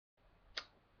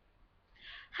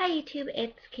Hi YouTube,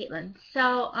 it's Caitlin.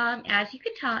 So, as you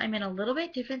can tell, I'm in a little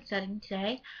bit different setting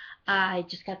today. I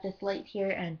just got this light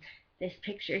here and this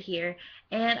picture here,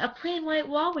 and a plain white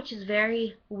wall, which is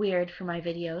very weird for my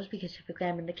videos because typically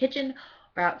I'm in the kitchen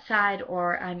or outside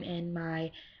or I'm in my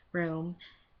room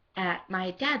at my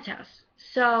dad's house.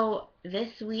 So,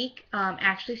 this week,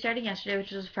 actually starting yesterday, which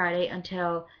was Friday,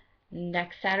 until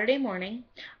next Saturday morning,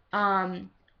 um,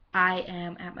 I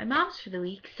am at my mom's for the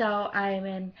week. So, I'm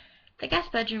in the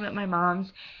guest bedroom at my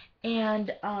mom's,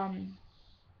 and I'll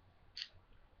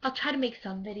try to make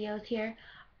some videos here,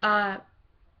 uh,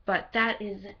 but that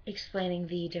is explaining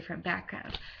the different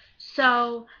background.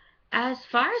 So, as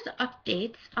far as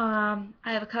updates, I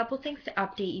have a couple things to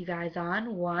update you guys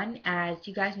on. One, as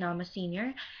you guys know, I'm a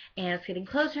senior, and it's getting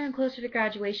closer and closer to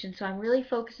graduation, so I'm really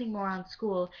focusing more on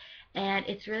school, and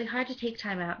it's really hard to take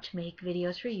time out to make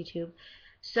videos for YouTube.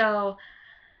 So,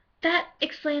 that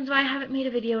explains why I haven't made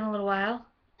a video in a little while.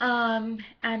 And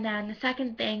then the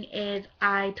second thing is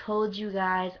I told you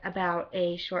guys about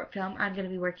a short film I'm going to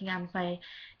be working on with my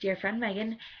dear friend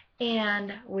Megan,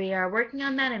 and we are working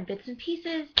on that in bits and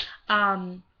pieces.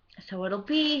 Um, so it'll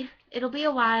be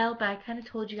a while, but I kind of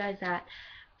told you guys that.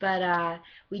 But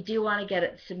we do want to get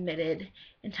it submitted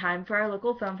in time for our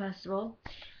local film festival,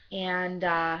 and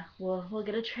we'll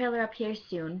get a trailer up here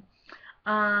soon.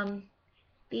 Um,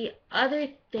 the other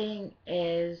thing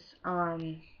is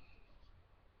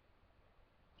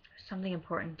something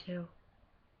important too.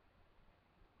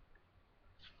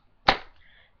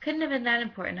 Couldn't have been that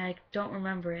important. I don't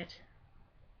remember it.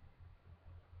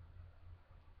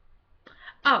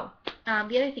 Oh,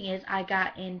 the other thing is I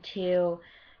got into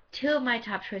two of my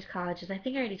top choice colleges. I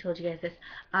think I already told you guys this.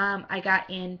 I got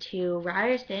into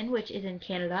Ryerson, which is in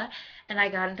Canada, and I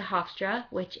got into Hofstra,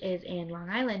 which is in Long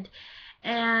Island.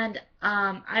 And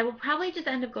I will probably just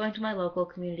end up going to my local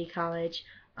community college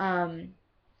for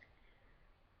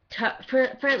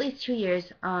at least 2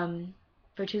 years.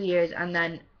 For 2 years, and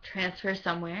then transfer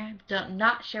somewhere.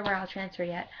 Not sure where I'll transfer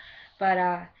yet,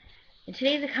 but in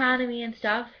today's economy and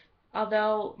stuff,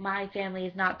 although my family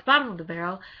is not at the bottom of the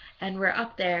barrel and we're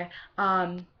up there,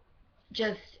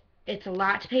 just it's a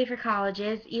lot to pay for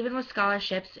colleges. Even with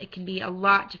scholarships, it can be a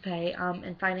lot to pay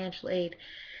in financial aid.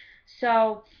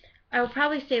 So I will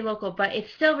probably stay local, but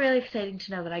it's still really exciting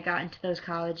to know that I got into those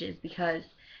colleges because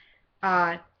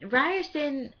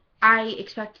Ryerson I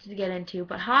expected to get into,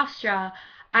 but Hofstra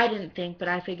I didn't think, but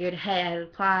I figured, hey, I'd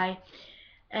apply.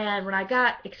 And when I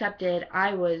got accepted,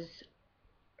 I was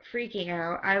freaking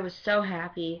out. I was so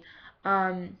happy.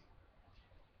 Um,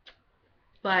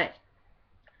 but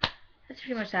that's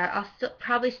pretty much that. I'll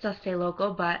probably still stay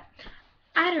local, but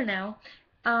I don't know.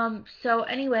 So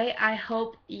anyway, I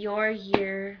hope your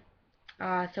year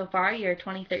so far, year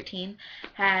 2013,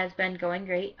 has been going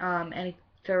great. And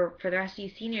for the rest of you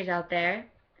seniors out there,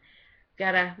 we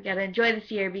gotta enjoy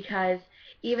this year because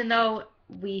even though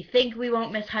we think we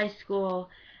won't miss high school,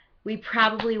 we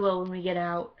probably will when we get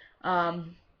out.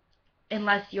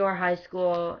 Unless your high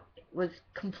school was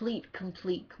complete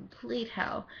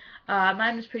hell.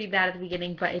 Mine was pretty bad at the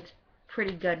beginning, but it's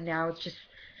pretty good now. It's just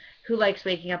who likes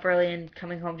waking up early and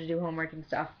coming home to do homework and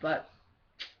stuff, but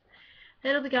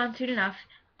it'll be gone soon enough.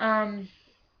 Um,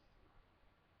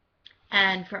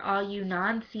 and for all you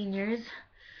non-seniors,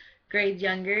 grades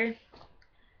younger,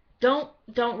 don't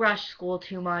rush school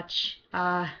too much.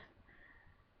 You're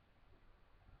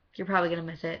probably gonna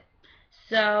miss it.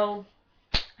 So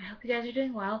I hope you guys are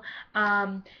doing well.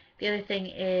 The other thing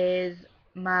is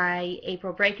my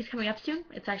April break is coming up soon.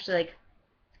 It's actually like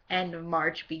end of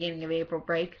March, beginning of April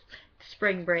break,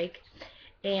 spring break,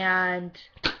 and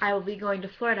I will be going to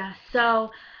Florida.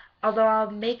 So although I'll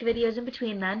make videos in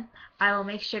between then, I will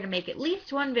make sure to make at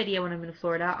least one video when I'm in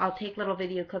Florida. I'll take little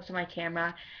video clips of my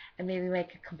camera and maybe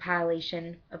make a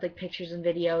compilation of like pictures and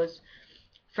videos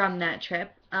from that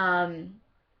trip.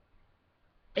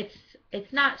 It's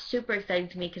it's not super exciting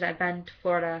to me because I've been to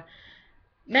Florida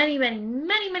many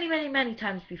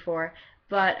times before,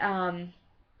 but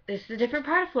this is a different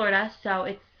part of Florida, so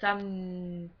it's I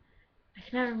can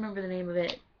never remember the name of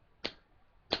it.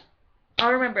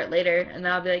 I'll remember it later, and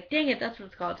then I'll be like, dang it, that's what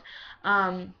it's called.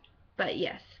 But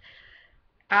yes.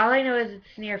 All I know is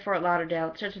it's near Fort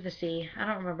Lauderdale. It starts with a C. I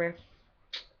don't remember.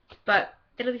 But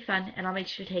it'll be fun, and I'll make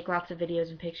sure to take lots of videos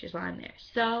and pictures while I'm there.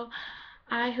 So,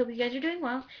 I hope you guys are doing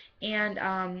well.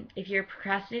 And if you're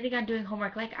procrastinating on doing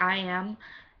homework like I am,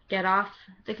 get off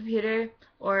the computer,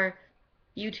 or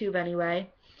YouTube anyway,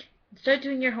 and start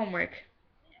doing your homework.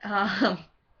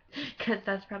 Because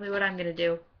that's probably what I'm going to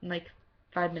do in like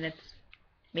 5 minutes.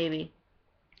 Maybe.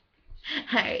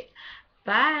 Alright.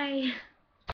 Bye.